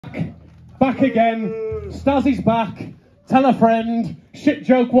Back again. Stasy's back. Tell a friend. Shit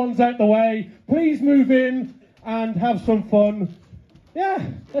joke one's out the way. Please move in and have some fun. Yeah,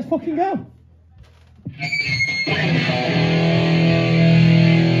 let's fucking go.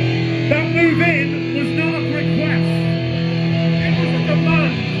 That move in was not a request. It was a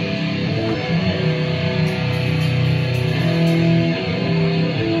demand.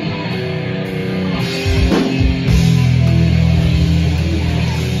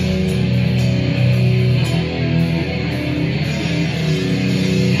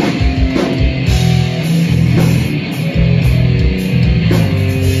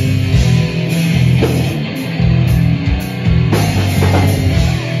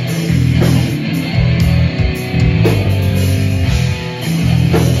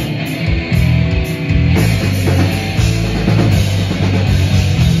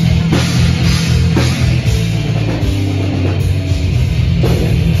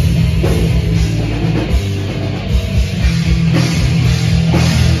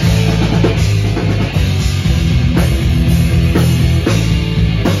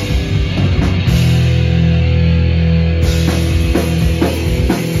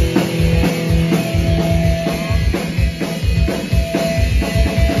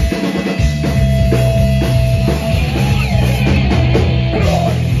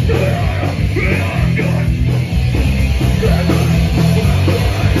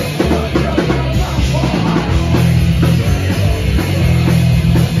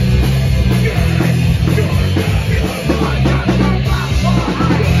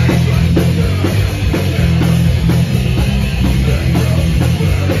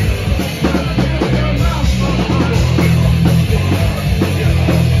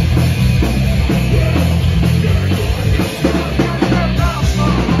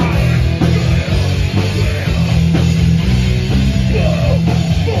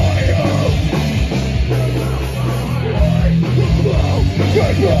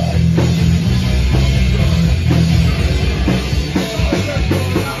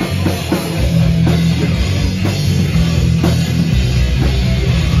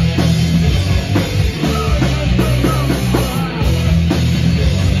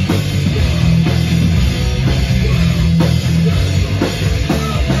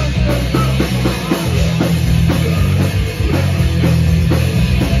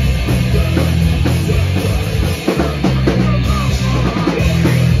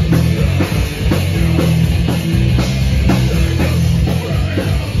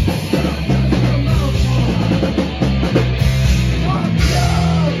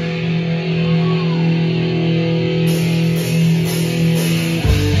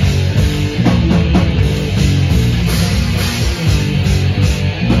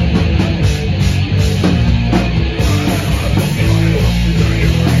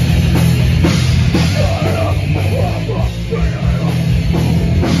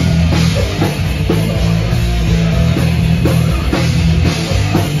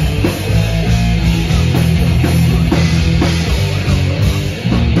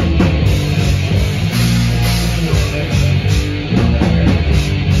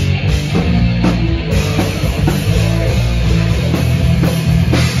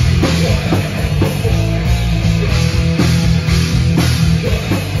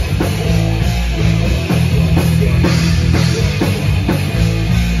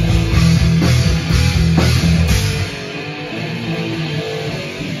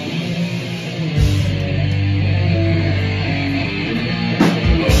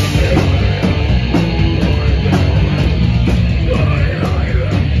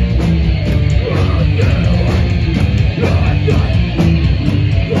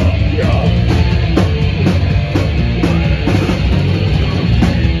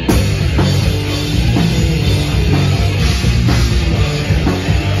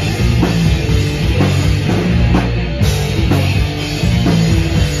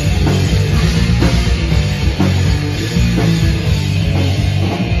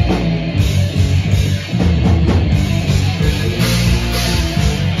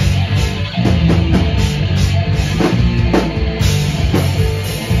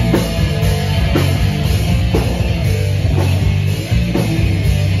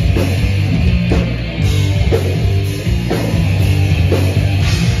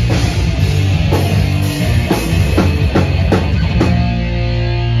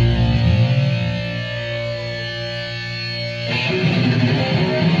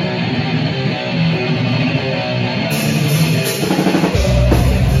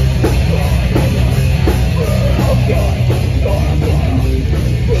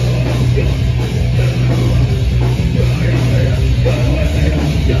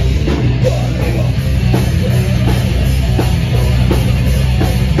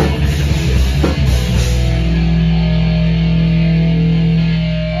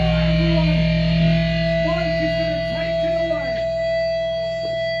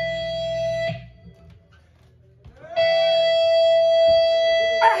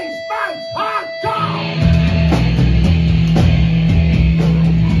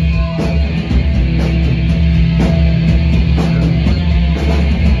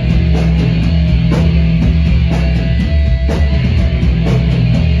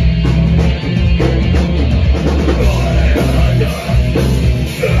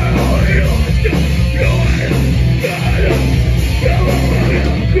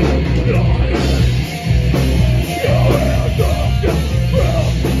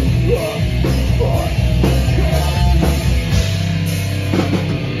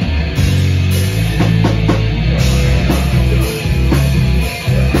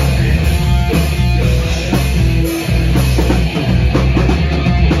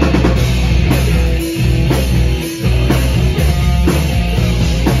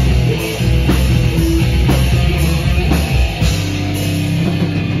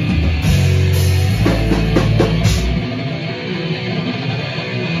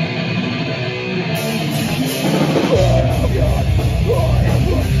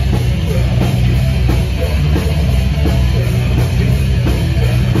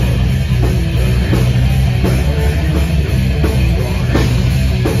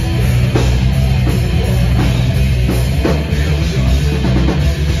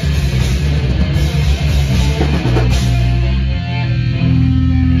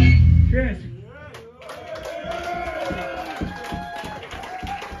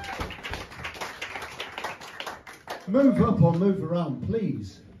 move around,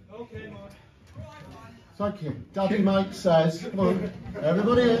 please. Okay, Mike. Thank you. Daddy Mike says, come on,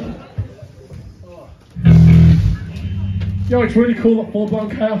 everybody in. Yo, it's really cool that Full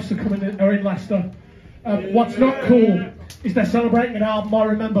Blown Chaos are in Leicester. What's not cool is they're celebrating an album I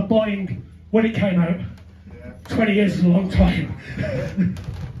remember buying when it came out. 20 years is a long time.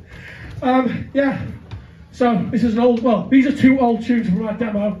 Yeah, so this is an old, well, these are 2 old tunes from our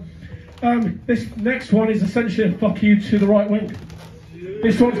demo. This next one is essentially a fuck you to the right wing.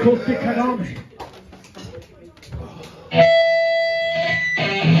 This one's called Dickhead Army.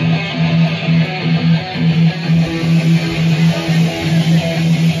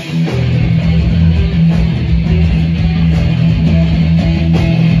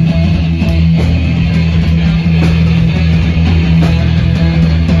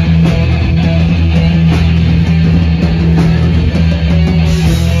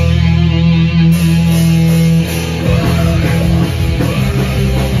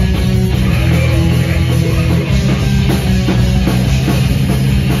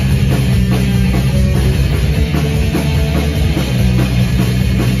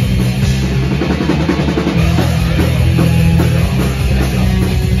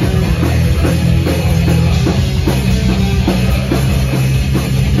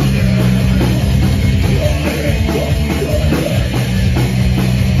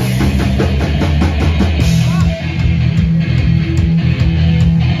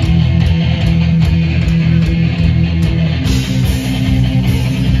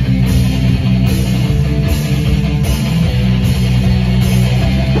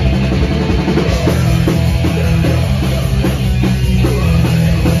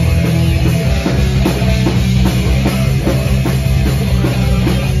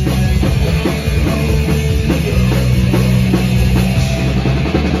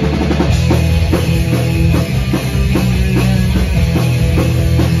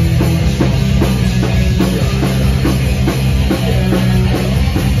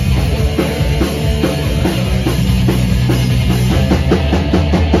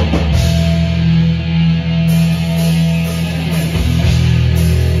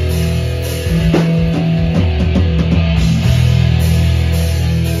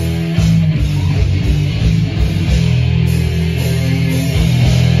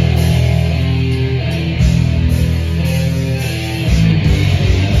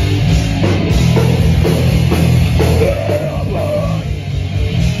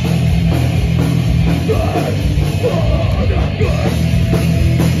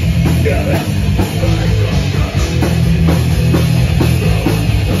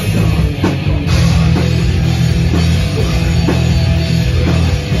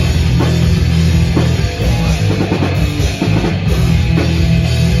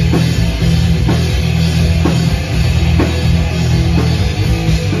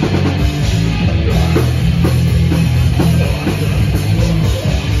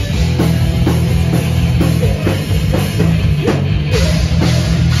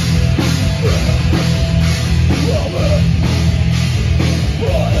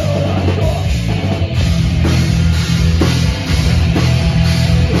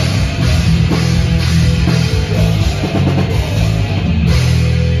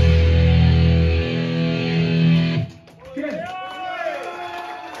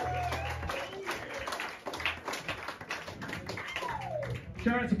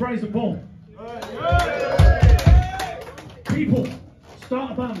 Shout out to Brazen Bull. People,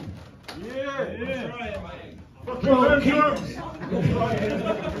 start a band.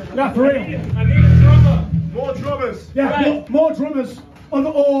 Not for real. I need a drummer. More drummers. Yeah, right. more drummers.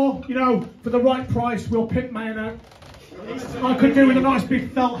 Or, you know, for the right price, we'll pick man out. I could do with a nice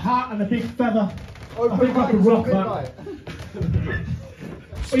big felt hat and a big feather. I think I could rock that.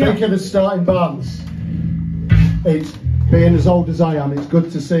 Speaking of starting bands, it's being as old as I am, it's good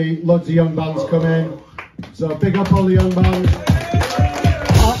to see loads of young bands come in. So big up all the young bands.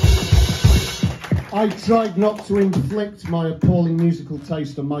 I tried not to inflict my appalling musical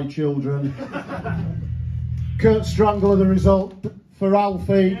taste on my children. Kurt Strangler the result for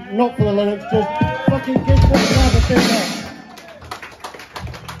Alfie, not for the lyrics, just fucking kids want to have a thing.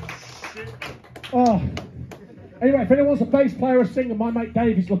 Oh. Anyway, if anyone wants a bass player or singer, my mate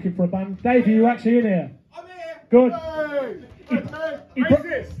Davey's looking for a band. Davey, you actually in here? I'm here. Good. Hey.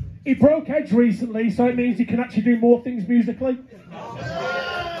 He broke Edge recently, so it means he can actually do more things musically.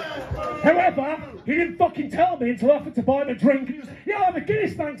 However, he didn't fucking tell me until I offered to buy him a drink. He was, yeah, I'll have a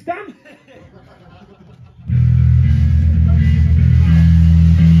Guinness, thanks, Dan.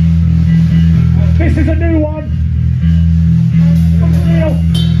 This is a new one. Unreal.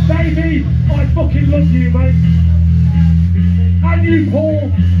 Davey, I fucking love you, mate. and you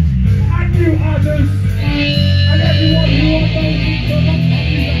Paul, and you others, and everyone who are voting for the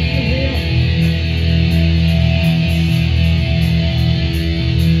Duffys after here.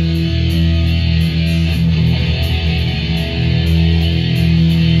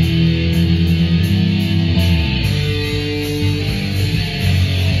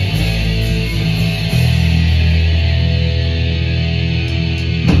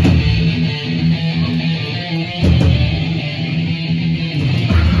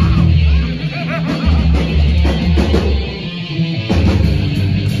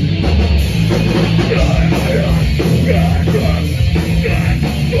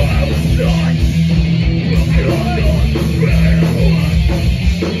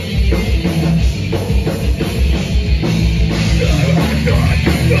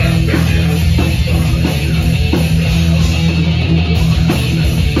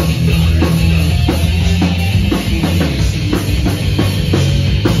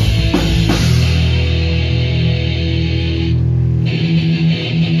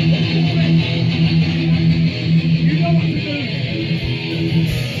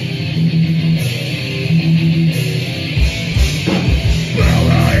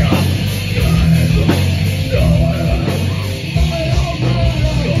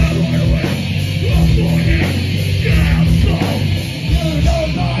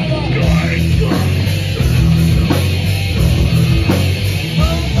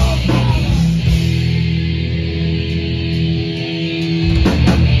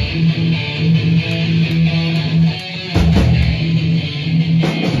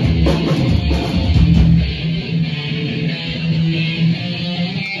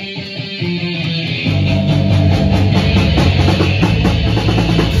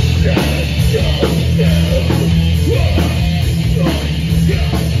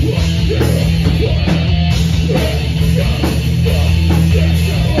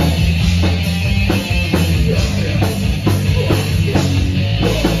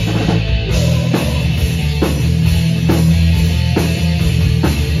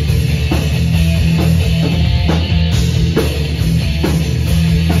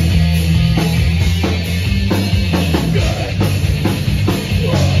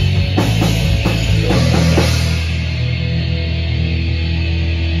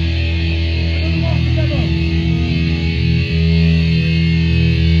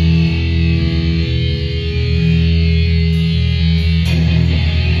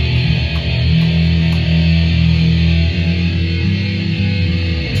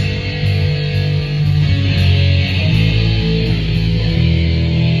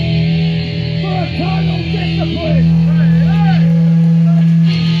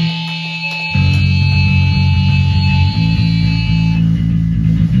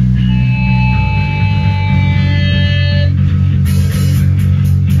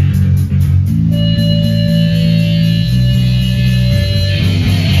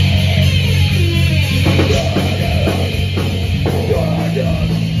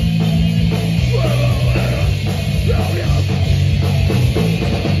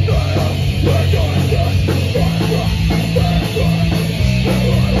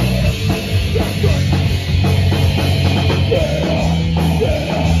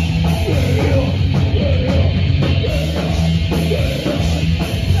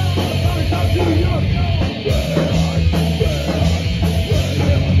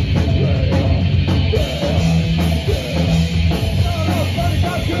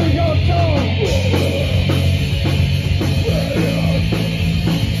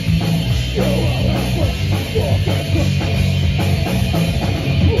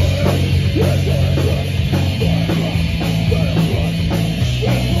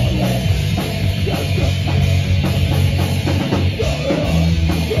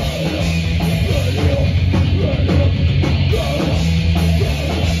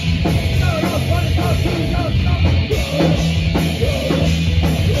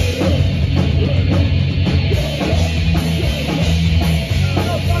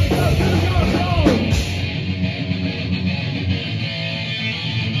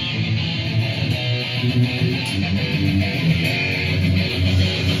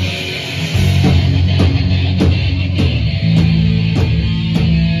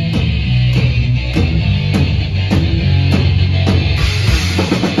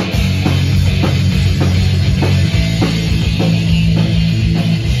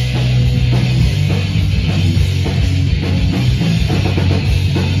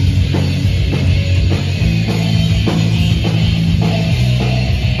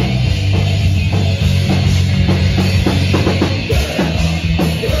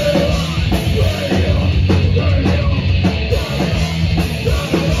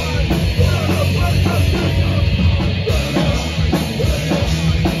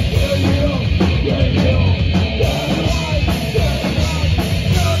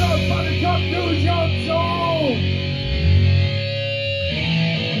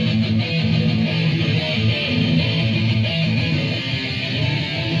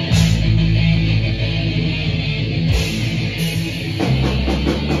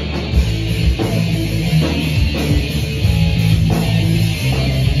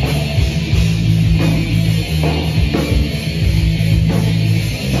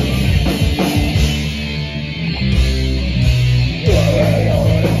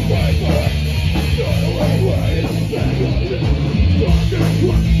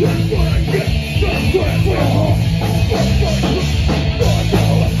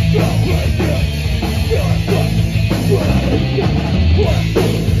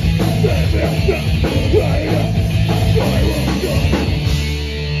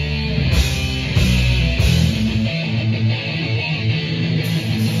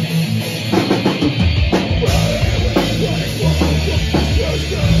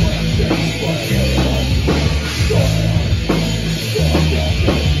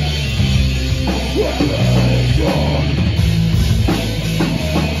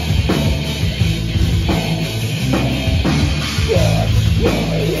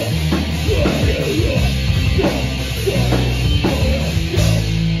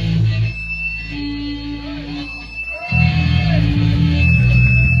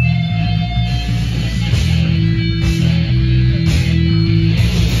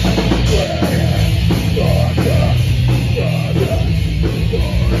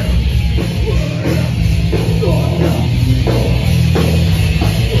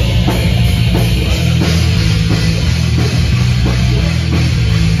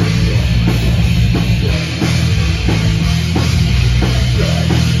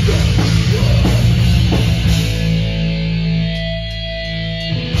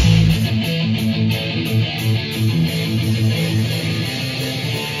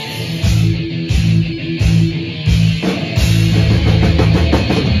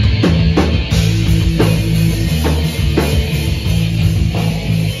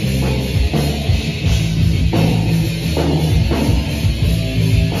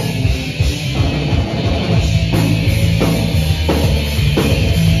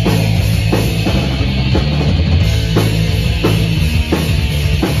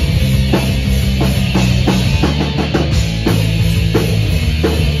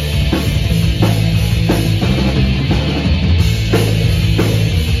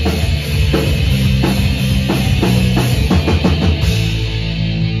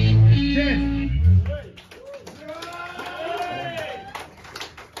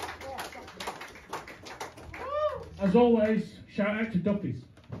 As always, shout out to Duffys.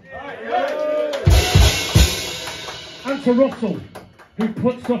 And to Russell, who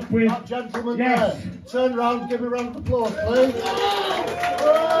puts up with... That gentleman yes. there. Turn round, give me a round of applause, please.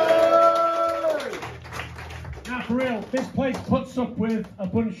 Now for real, this place puts up with a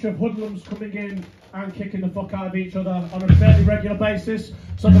bunch of hoodlums coming in and kicking the fuck out of each other on a fairly regular basis.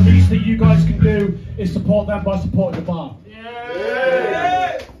 So the least that you guys can do is support them by supporting the bar.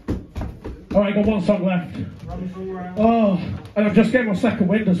 Alright, got one song left. Oh, and I've just getting my second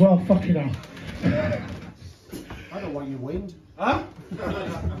wind as well, fucking hell. I don't want your wind. Huh?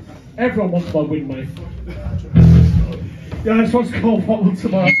 Everyone wants my wind, mate. Yeah, this one's called What Will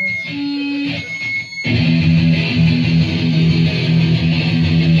Tomorrow Bring?